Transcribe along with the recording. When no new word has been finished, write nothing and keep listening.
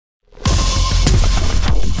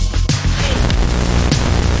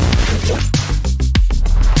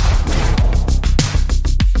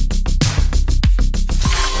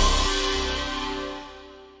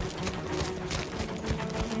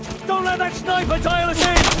Sniper tail us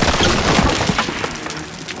in!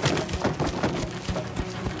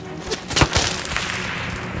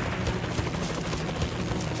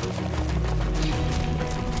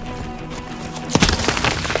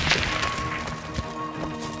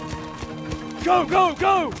 Go, go,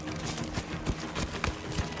 go!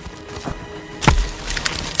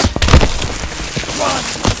 Run!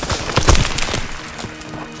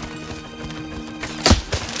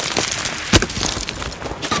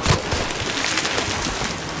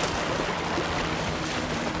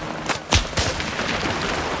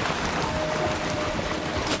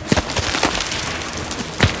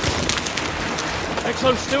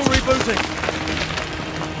 Exo's still rebooting.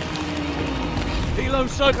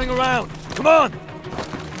 Helo's circling around. Come on!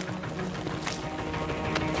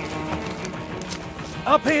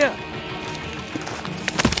 Up here!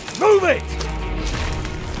 Move it!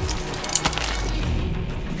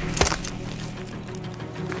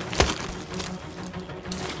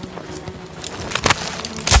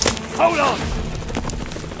 Hold on!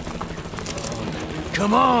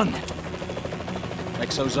 Come on!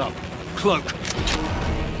 Exo's up. Cloak.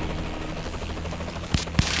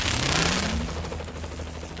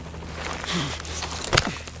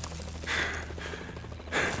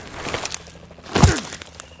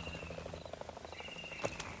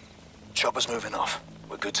 Chopper's moving off.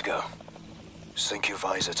 We're good to go. Sync your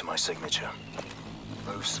visor to my signature.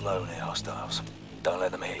 Move slow near hostiles. Don't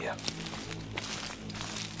let them hear you.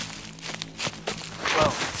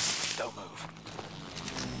 Well, don't move.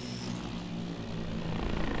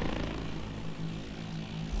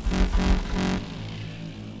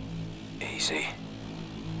 Easy.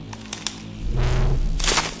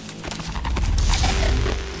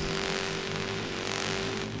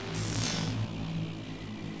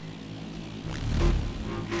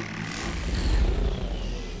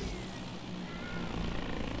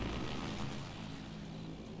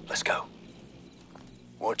 Let's go.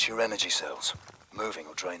 Watch your energy cells. Moving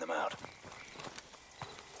will drain them out.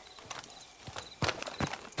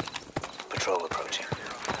 Patrol approaching.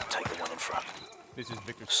 Take the one in front. This is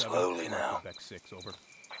Victor 7. Slowly now. Quebec 6, over. We picked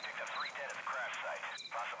up 3 dead at the crash site.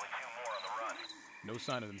 Possibly 2 more on the run. No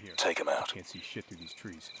sign of them here. Take them out. Can't see shit through these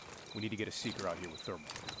trees. We need to get a seeker out here with thermal.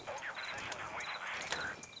 Hold your positions and wait for the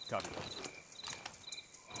seeker. Copy.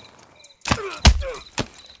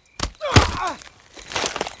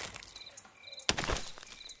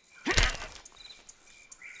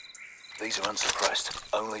 These are unsuppressed.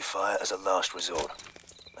 Only fire as a last resort.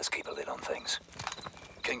 Let's keep a lid on things.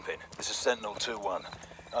 Kingpin, this is Sentinel 2-1.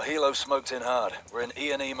 Our helo smoked in hard. We're in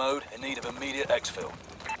E&E mode in need of immediate exfil.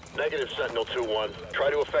 Negative, Sentinel 2-1.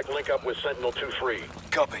 Try to effect link up with Sentinel 2-3.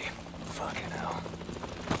 Copy. Fucking hell.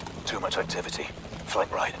 Too much activity.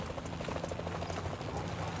 Flank right.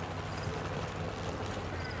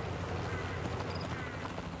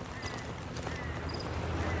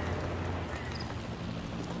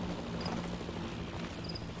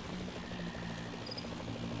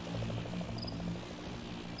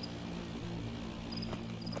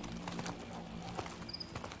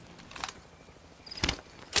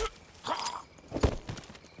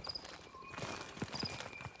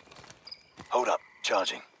 Hold up.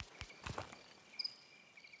 Charging.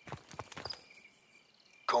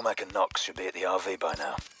 Cormac and Knox should be at the RV by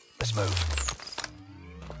now. Let's move.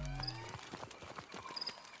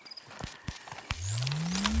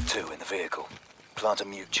 Two in the vehicle. Plant a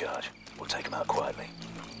mute charge. We'll take them out quietly.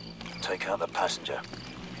 Take out the passenger.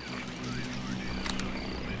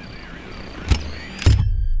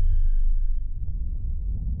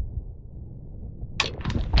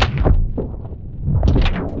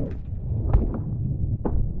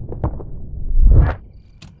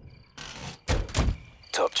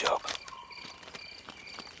 Top job.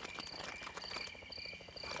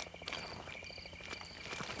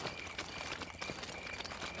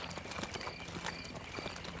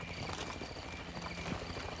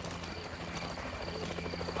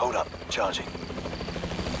 Hold up. Charging.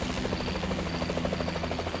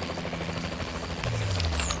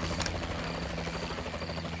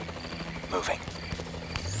 Moving.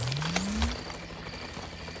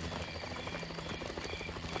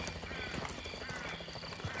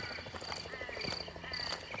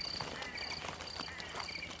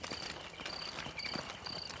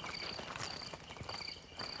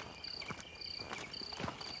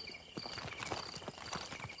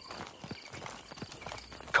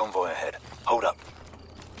 Convoy ahead. Hold up.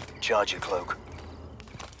 Charge your cloak.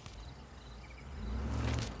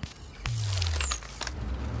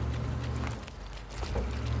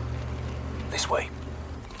 This way.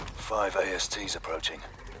 5 ASTs approaching.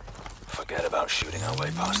 Forget about shooting our way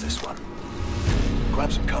past this one.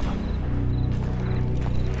 Grab some cover.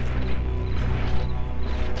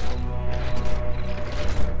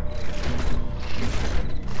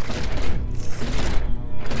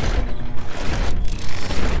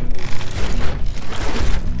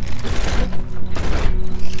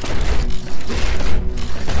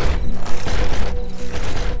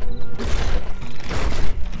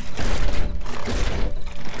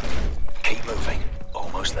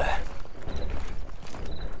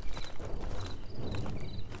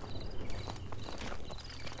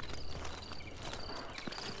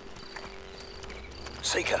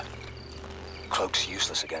 Seeker. Cloak's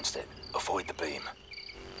useless against it. Avoid the beam.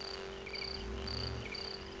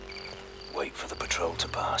 Wait for the patrol to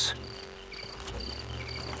pass.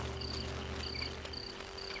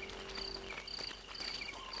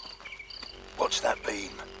 Watch that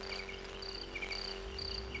beam.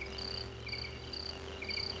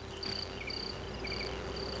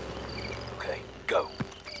 Okay, go.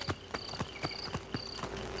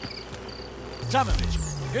 Damage!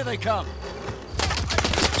 Here they come!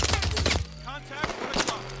 Contact with the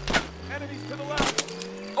top. Enemies to the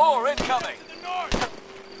left. More incoming! To the north.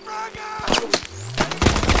 Frag out!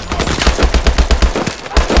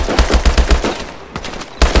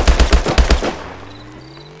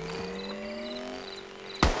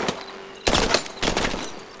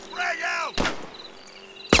 Frag out!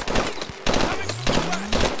 Coming from the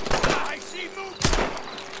west. Ah, I see movement.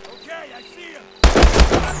 Okay, I see him.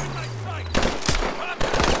 I'm in my sight. Frag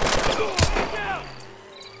out!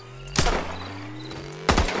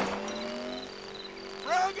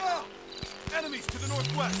 Frag out! Enemies to the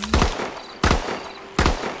northwest.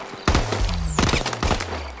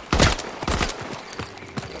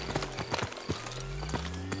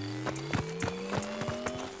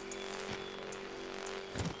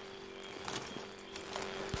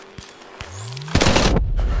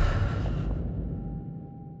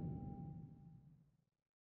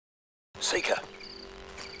 Seeker.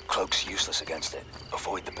 Cloak's useless against it.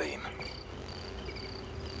 Avoid the beam.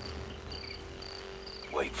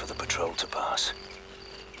 Wait for the patrol to pass.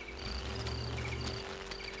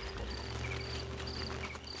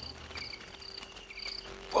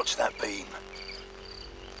 Watch that beam.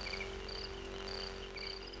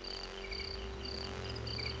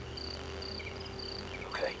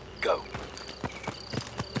 Okay, go.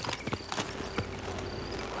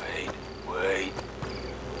 Wait.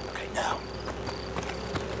 Okay, now.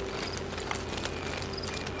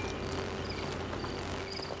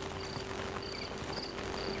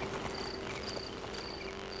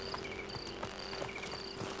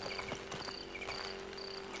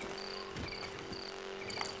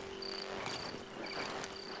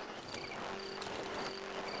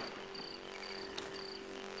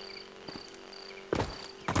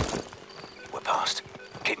 We're past.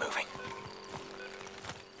 Keep moving.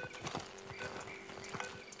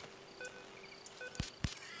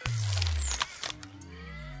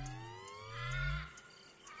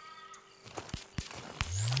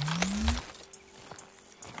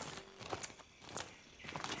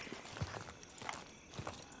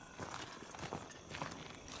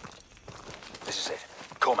 This is it.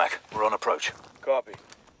 Cormac, we're on approach. Copy.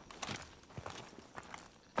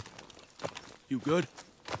 You good?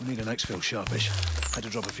 We need an exfil sharpish. Had to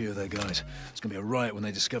drop a few of their guys. It's gonna be a riot when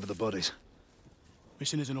they discover the bodies.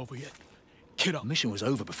 Mission isn't over yet. Get up. Mission was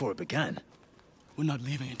over before it began. We're not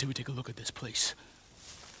leaving until we take a look at this place.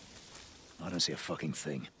 I don't see a fucking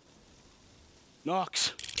thing.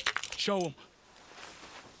 Knox, show them.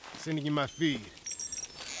 Sending you my feed.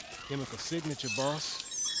 Chemical signature,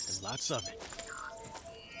 boss. And lots of it.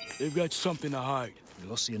 They've got something to hide. We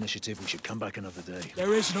lost the initiative. We should come back another day.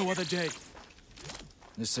 There is no other day.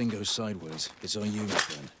 This thing goes sideways. It's on you, my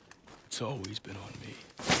friend. It's always been on me.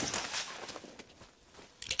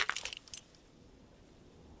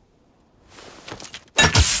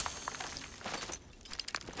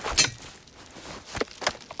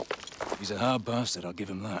 He's a hard bastard, I'll give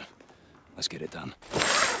him that. Let's get it done.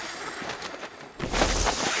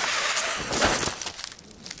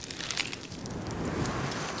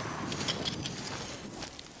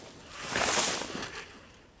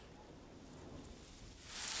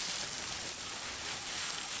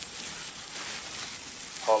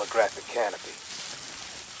 Holographic canopy.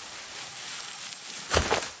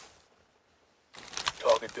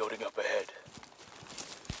 Target building up ahead.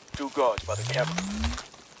 2 guards by the camera.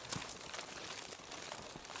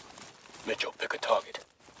 Mitchell, pick a target.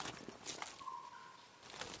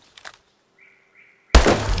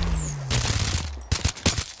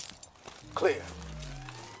 Clear.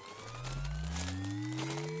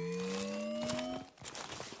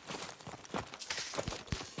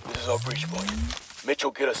 This is our breach point.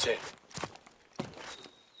 Mitchell, get us in.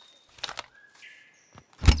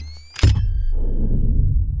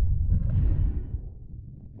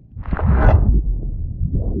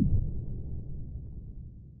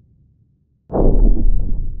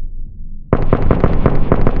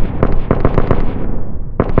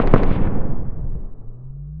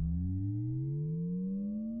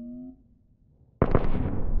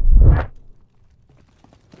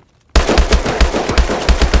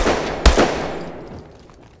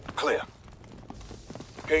 Clear.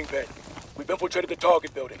 Kingpin, we've infiltrated the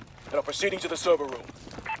target building and are proceeding to the server room.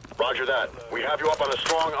 Roger that. We have you up on a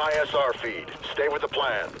strong ISR feed. Stay with the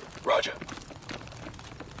plan. Roger.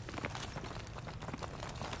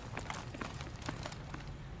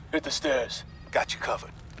 Hit the stairs. Got you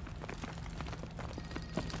covered.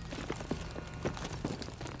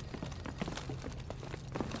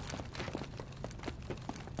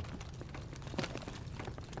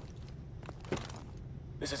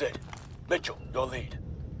 This is it. Mitchell, your lead.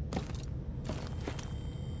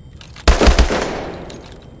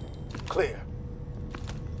 Clear.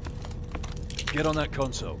 Get on that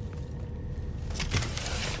console.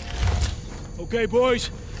 Okay,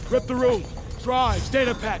 boys. Rip the room. Drives,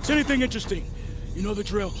 data packs, anything interesting. You know the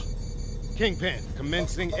drill. Kingpin,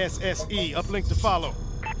 commencing SSE. Uplink to follow.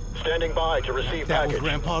 Standing by to receive That was package.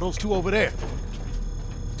 Grandpa, those two over there.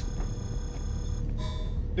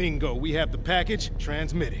 Bingo, we have the package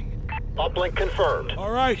transmitting. Uplink confirmed.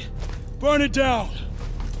 All right. Burn it down.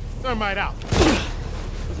 Thermite out.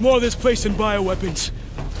 With more of this place than bioweapons.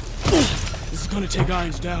 This is gonna take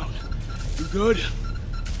Irons down. You good?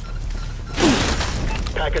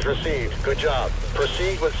 Package received. Good job.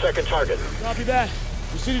 Proceed with second target. Copy that.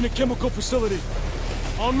 Proceeding to chemical facility.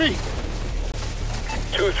 On me.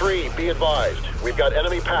 2-3, be advised. We've got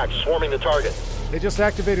enemy packs swarming the target. They just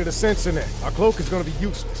activated a sensor net. Our cloak is gonna be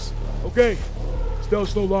useless. Okay.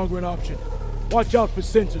 Stealth's no longer an option. Watch out for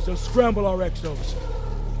sensors. They'll scramble our exos.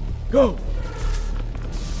 Go!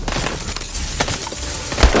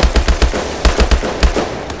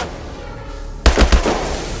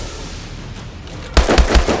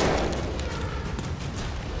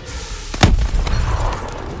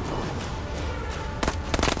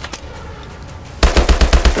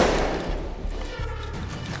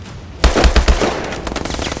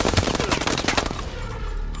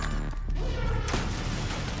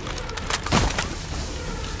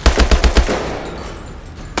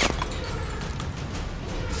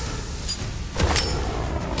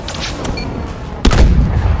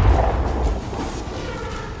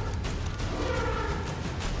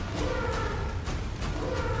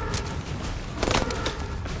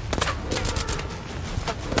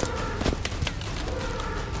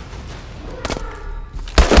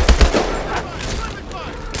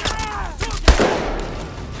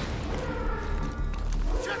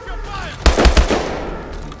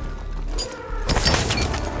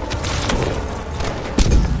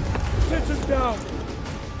 Down.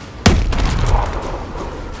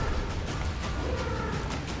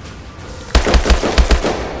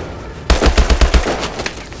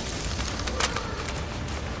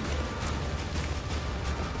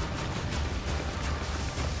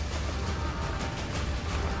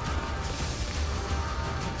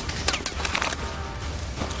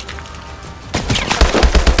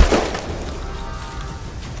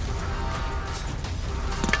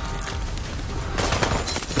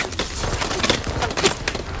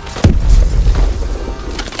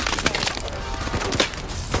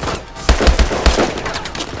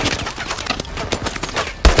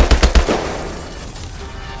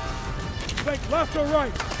 Left or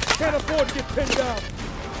right? Can't afford to get pinned down.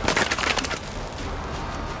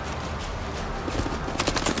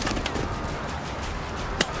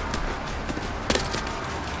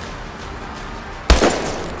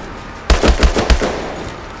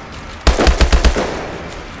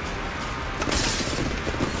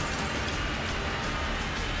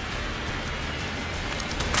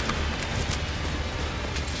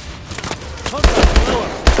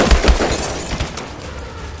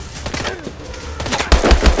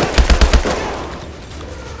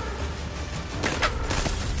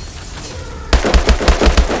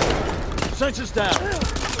 Sensors down.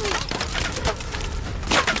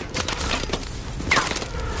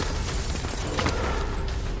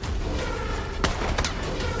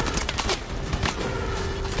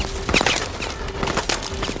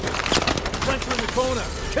 Sensor in the corner.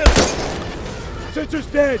 Kill it. Sensor's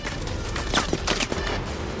dead.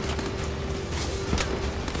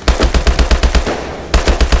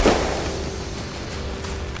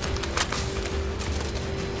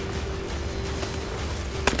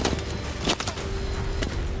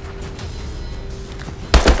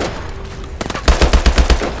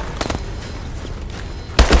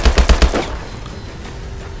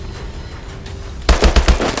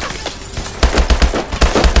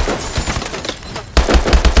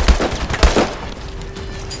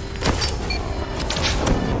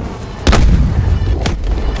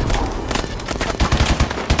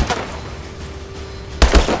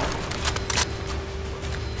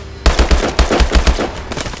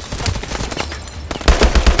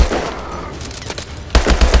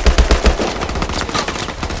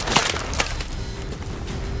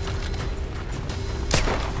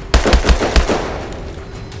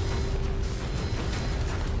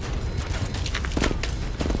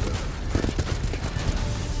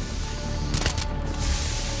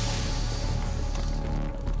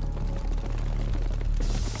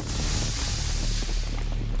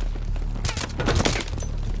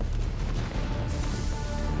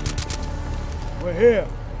 here.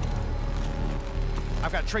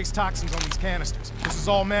 I've got trace toxins on these canisters. This is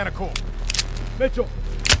all Manticore. Mitchell,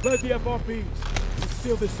 plant the FRPs. Let's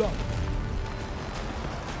seal this up.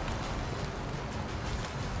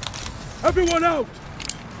 Everyone out!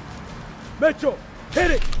 Mitchell,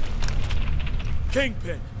 hit it!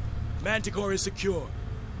 Kingpin, Manticore is secure.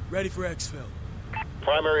 Ready for exfil.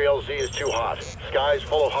 Primary LZ is too hot. Sky's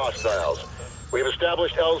full of hostiles. We've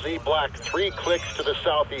established LZ Black 3 clicks to the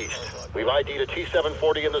southeast. We've ID'd a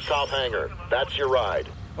T-740 in the south hangar. That's your ride.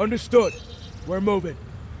 Understood. We're moving.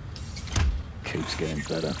 Keeps getting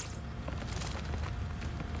better.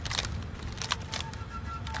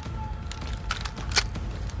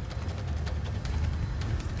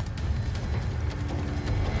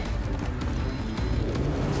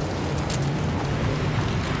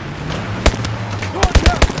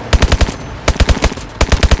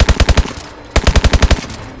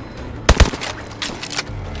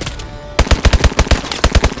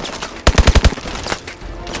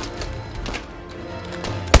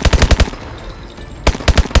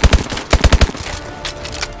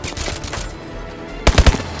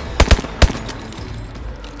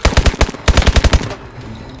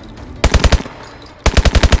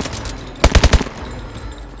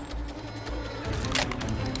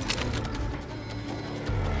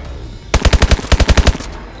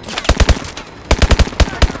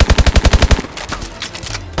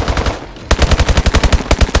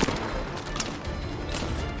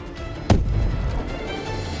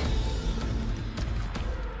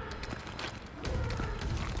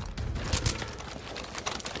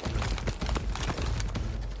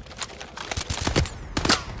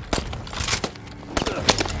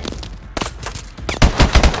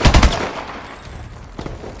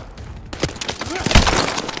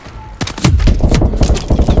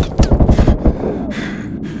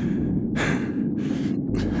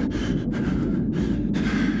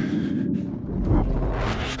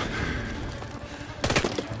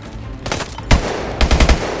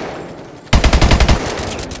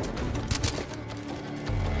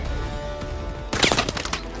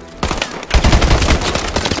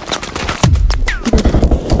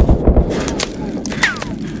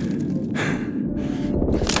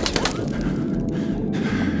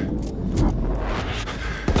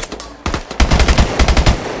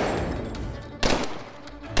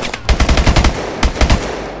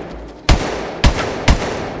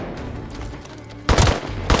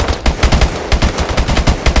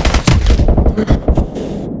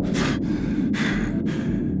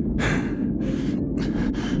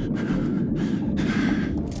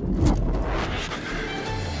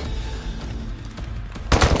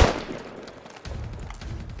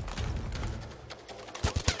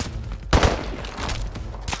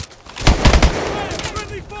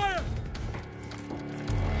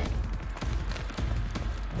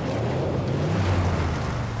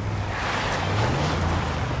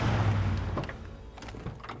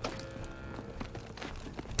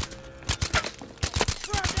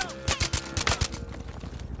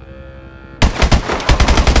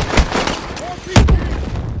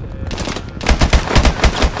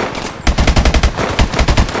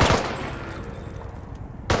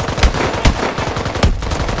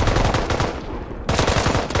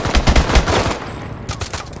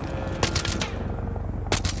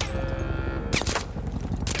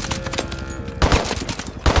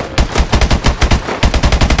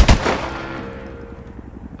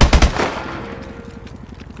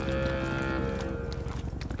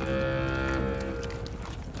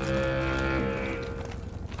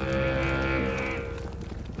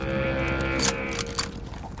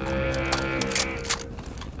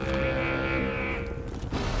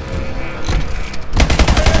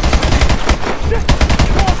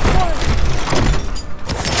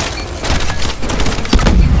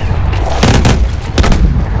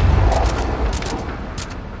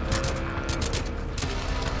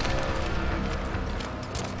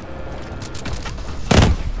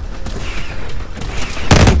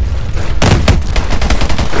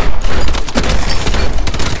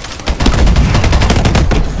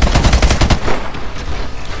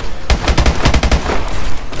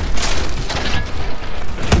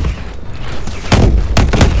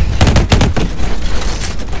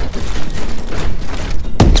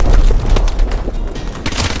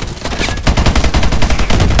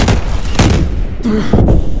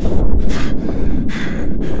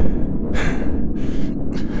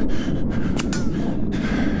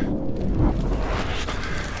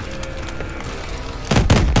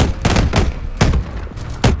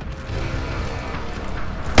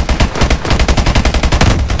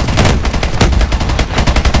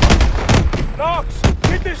 Knox,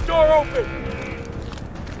 get this door open!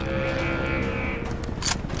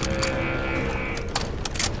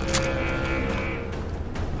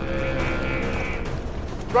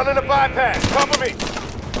 Running a bypass. Cover me.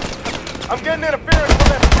 I'm getting interference from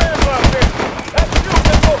that scrambler out there. That's you,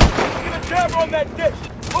 Mitchell! Get a jammer on that ditch!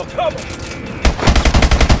 We'll cover!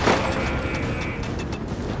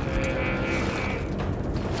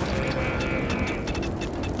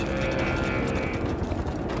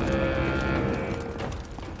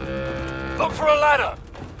 Look for a ladder!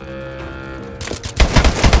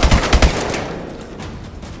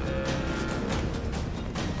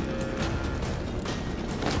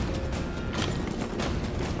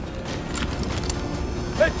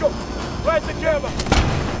 Mitchell! Plant the jammer!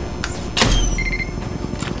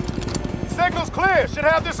 Signal's clear. Should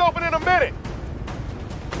have this open in a minute.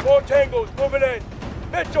 4 tangos moving in.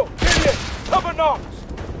 Mitchell, get in! Cover Knox!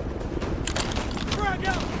 Frag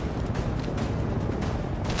out!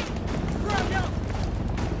 Frag out!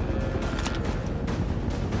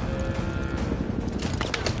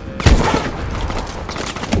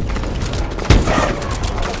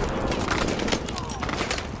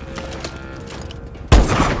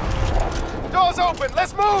 Door's open.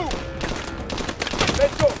 Let's move.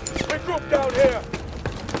 Mitchell, regroup down here!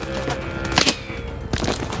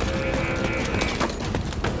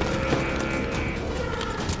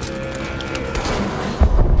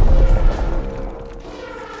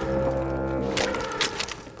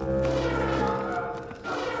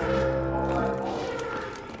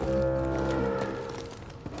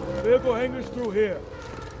 Vehicle hangers through here.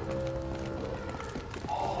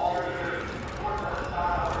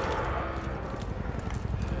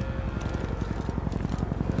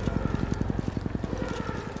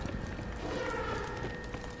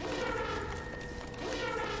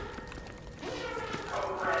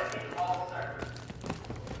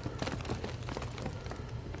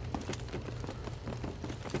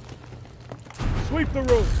 Sweep the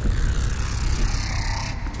room.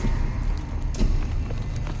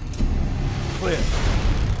 Clear.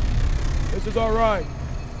 This is all right.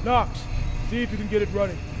 Knox, see if you can get it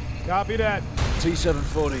running. Copy that.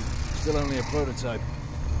 T-740, still only a prototype.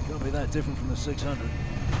 Can't be that different from the 600.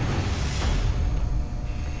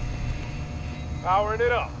 Powering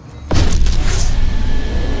it up.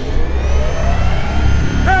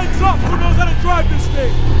 Hands up! Who knows how to drive this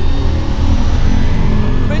thing?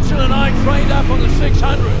 Mitchell and I trained up on the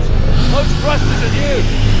 600s. Those thrusters are new.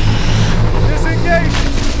 Disengage.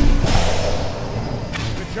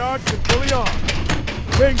 The charge is fully on.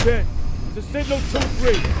 Kingpin, this is Signal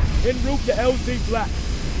 2-3, en route to LZ Black.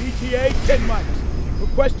 ETA 10 miles.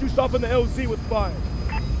 Request you soften the LZ with fire.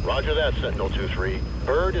 Roger that, Sentinel 2-3.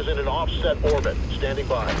 Bird is in an offset orbit. Standing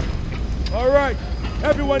by. All right,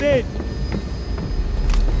 everyone in.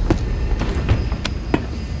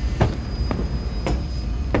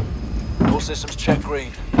 All systems check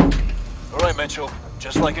green. All right, Mitchell.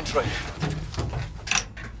 Just like in training.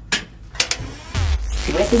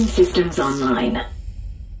 Weapon systems online.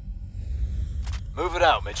 Move it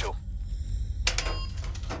out, Mitchell.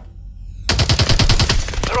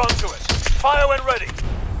 They're onto us. Fire when ready.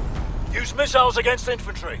 Use missiles against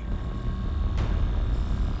infantry.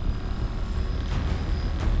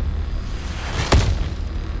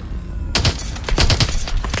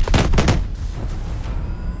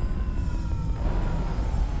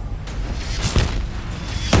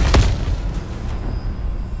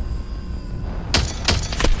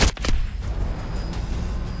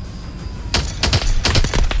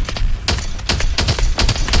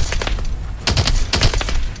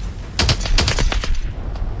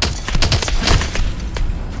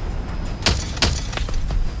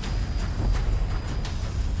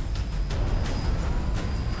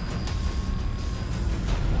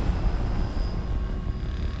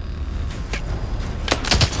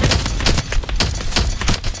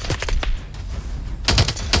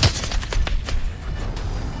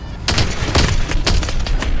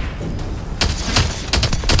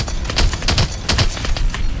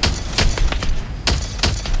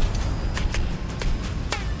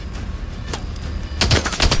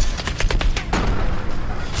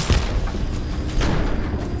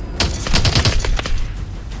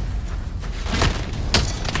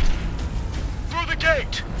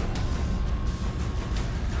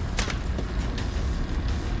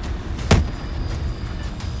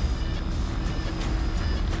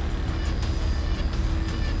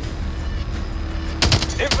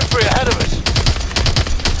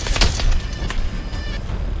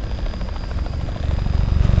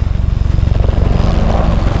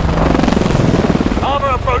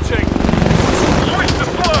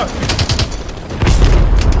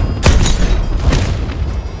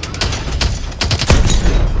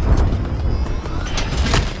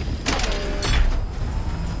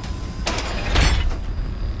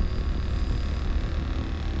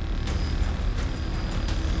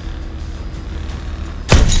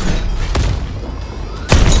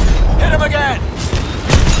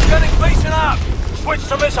 switch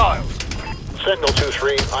to missiles. Sentinel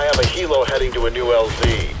 2-3, I have a helo heading to a new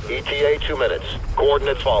LZ. ETA 2 minutes.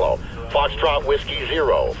 Coordinates follow. Foxtrot Whiskey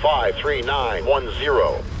 0,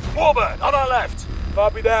 53910. Warbird, on our left.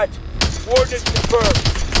 Copy that. Coordinates confirmed.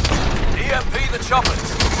 EMP the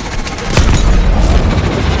choppers.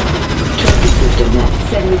 Trophy system at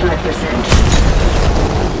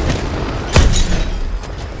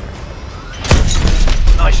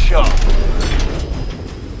 75%. Nice shot.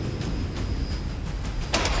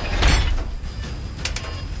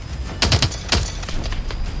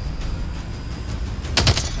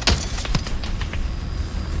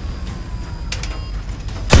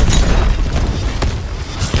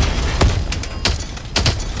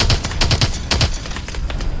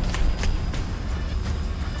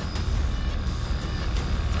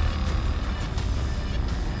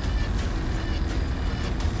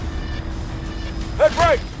 Head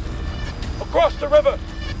right! Across the river!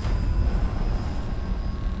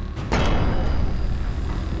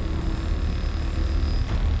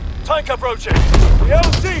 Tank approaching. The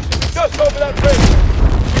LZ should be just over that bridge!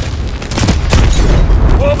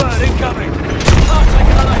 Warbird incoming. Can't take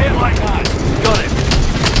another hit like that. Got it.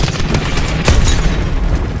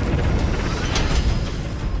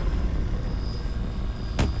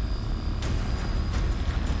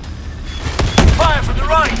 Fire from the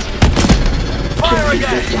right. Fire Trophy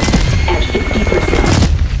again. system at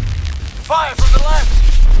 50%. Fire from the left.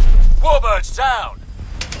 Warbird's down.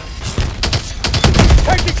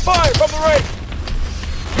 Taking fire from the right!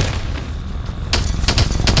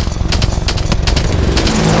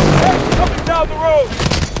 Tanks coming down the road!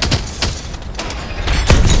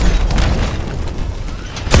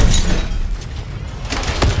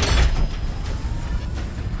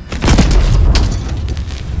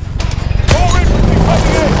 More infantry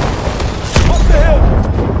coming in! Up the hill!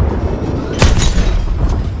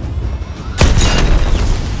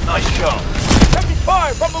 Nice shot. Taking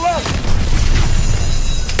fire from the left!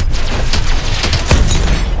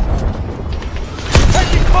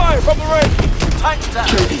 Taking fire from the right! Tanks down.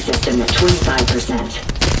 Trophy system at 25%.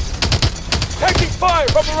 Taking fire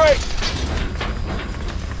from the right!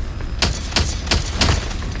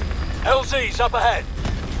 LZ's up ahead.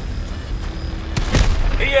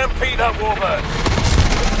 EMP that Warbird.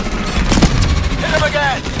 Hit him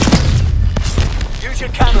again. Use your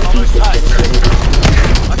cannon on Trophy those system tanks. critical.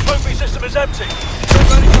 Our trophy system is empty. Get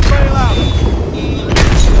ready to bail out.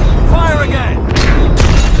 Fire again.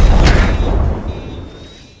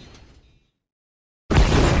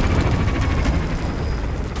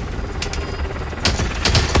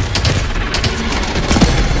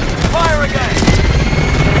 Fire again.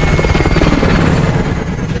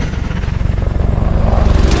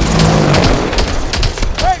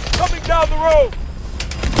 Tanks coming down the road!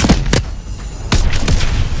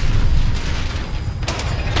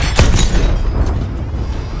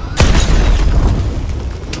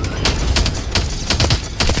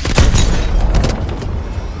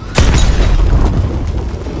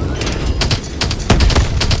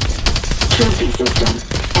 Trophy system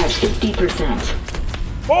at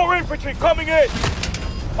 50%. More infantry coming in!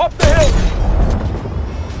 Up the hill!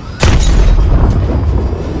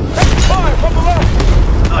 Taking fire from the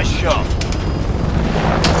left! Nice shot.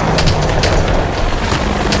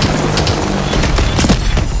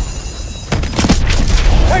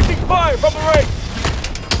 Taking fire from the right!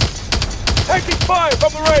 Taking fire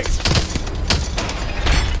from the right!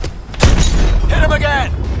 Hit him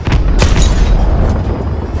again.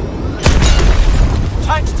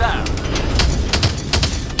 Tanks down.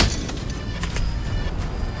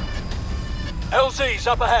 LZ's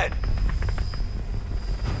up ahead.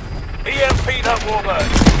 EMP that Warbird.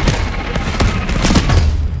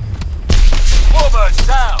 Warbird's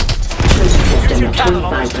down. Trophy Use system your at cannon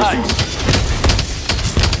on those 25%. tanks.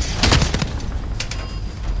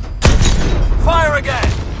 Fire again.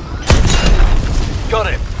 Got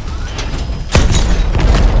him.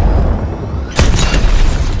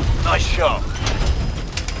 Nice shot.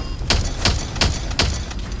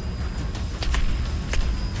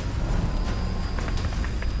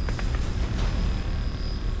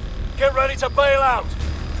 Get ready to bail out.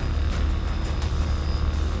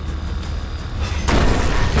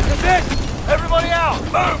 This is it! Everybody out.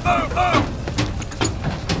 Move, move, move.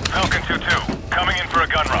 Falcon 2-2, coming in for a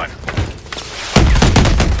gun run.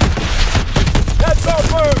 That's our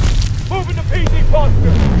bird! Moving to PZ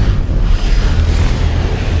posture!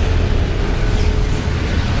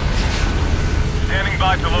 Standing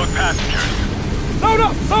by to load passengers. Load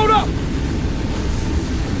up! Load up!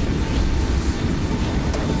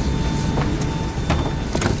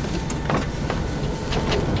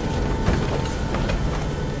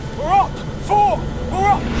 We're up! 4!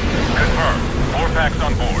 packs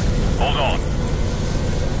on board. Hold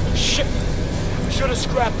on. Shit! Should have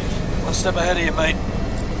scrapped it. One step ahead of you, mate.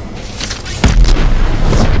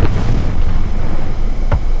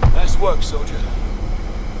 Nice work, soldier.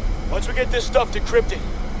 Once we get this stuff decrypted,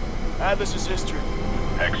 Atlas is history.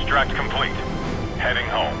 Extract complete. Heading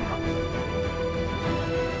home.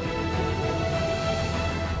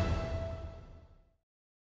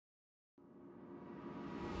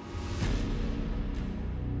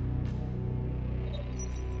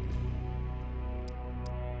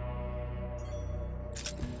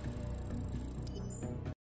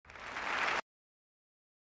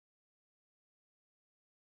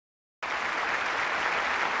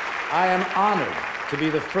 I am honored to be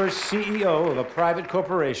the first CEO of a private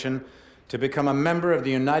corporation to become a member of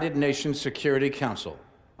the United Nations Security Council.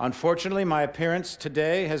 Unfortunately, my appearance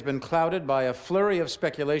today has been clouded by a flurry of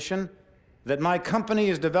speculation that my company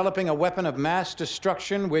is developing a weapon of mass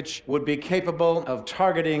destruction which would be capable of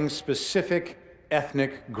targeting specific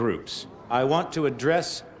ethnic groups. I want to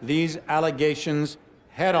address these allegations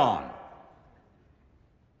head on.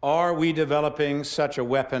 Are we developing such a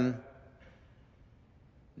weapon?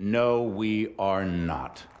 No, we are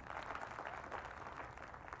not.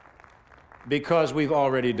 Because we've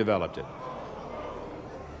already developed it.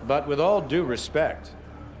 But with all due respect,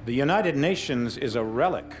 the United Nations is a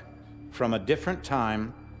relic from a different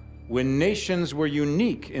time when nations were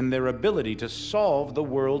unique in their ability to solve the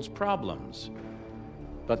world's problems.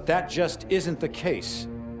 But that just isn't the case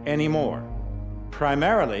anymore.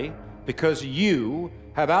 Primarily because you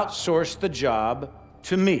have outsourced the job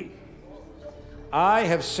to me. I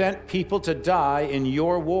have sent people to die in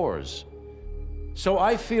your wars. So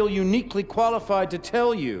I feel uniquely qualified to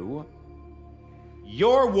tell you,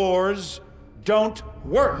 your wars don't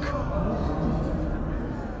work.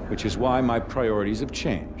 Which is why my priorities have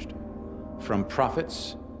changed, from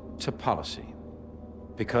profits to policy.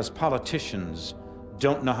 Because politicians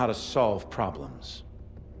don't know how to solve problems,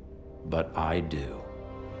 but I do.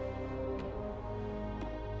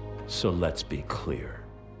 So let's be clear.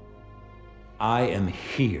 I am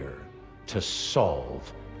here to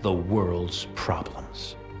solve the world's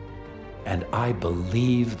problems. And I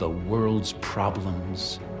believe the world's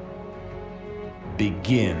problems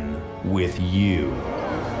begin with you.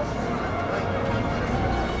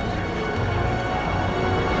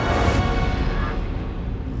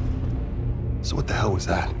 So what the hell was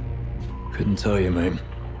that? Couldn't tell you, mate.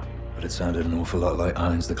 But it sounded an awful lot like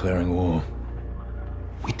Irons declaring war.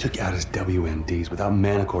 We took out his WMDs without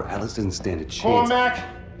Manticore. Atlas didn't stand a chance. Come on, Mac.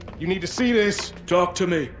 You need to see this. Talk to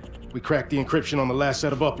me. We cracked the encryption on the last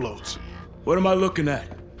set of uploads. What am I looking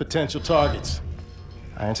at? Potential targets.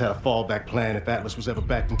 Irons had a fallback plan if Atlas was ever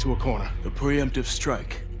backed into a corner. The preemptive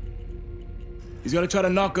strike. He's gonna try to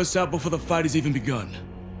knock us out before the fight has even begun.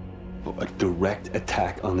 A direct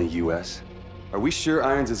attack on the U.S.? Are we sure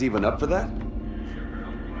Irons is even up for that?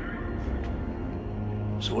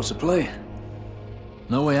 So what's the play?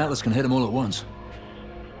 No way Atlas can hit them all at once.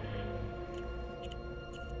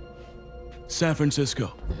 San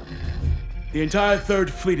Francisco. The entire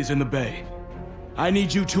Third Fleet is in the bay. I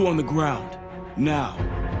need you two on the ground. Now.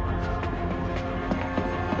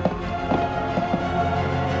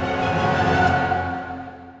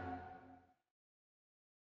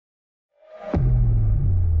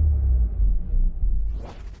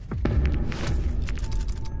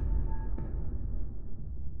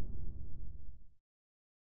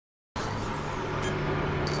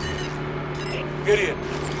 Get in.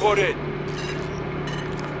 Caught in.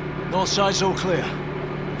 North side's all clear.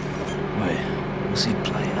 Wait, what's he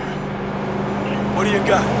playing at? What do you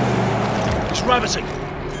got? It's rabbiting.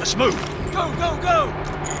 Let's move. Go, go, go!